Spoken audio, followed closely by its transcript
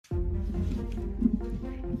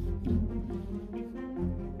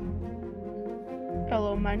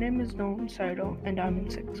My name is Nolan and I'm in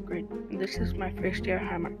 6th grade, and this is my first year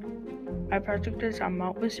at Marq. My project is on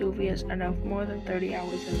Mount Vesuvius, and I have more than 30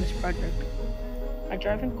 hours in this project. My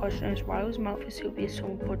driving question is, why was Mount Vesuvius so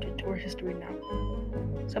important to our history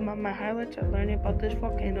now? Some of my highlights are learning about this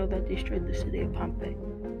volcano that destroyed the city of Pompeii.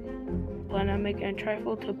 Plan on making a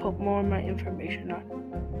trifle to put more of my information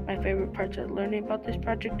on. My favorite parts of learning about this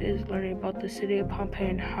project is learning about the city of Pompeii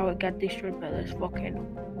and how it got destroyed by this volcano.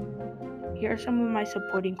 Here are some of my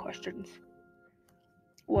supporting questions.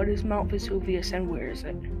 What is Mount Vesuvius and where is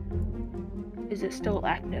it? Is it still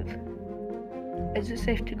active? Is it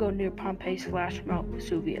safe to go near Pompeii/Mount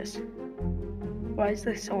Vesuvius? Why is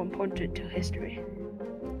this so important to history?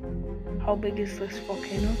 How big is this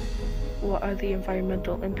volcano? What are the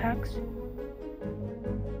environmental impacts?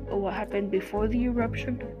 What happened before the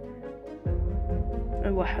eruption?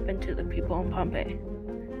 And what happened to the people in Pompeii?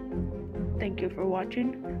 Thank you for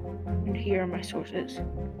watching, and here are my sources.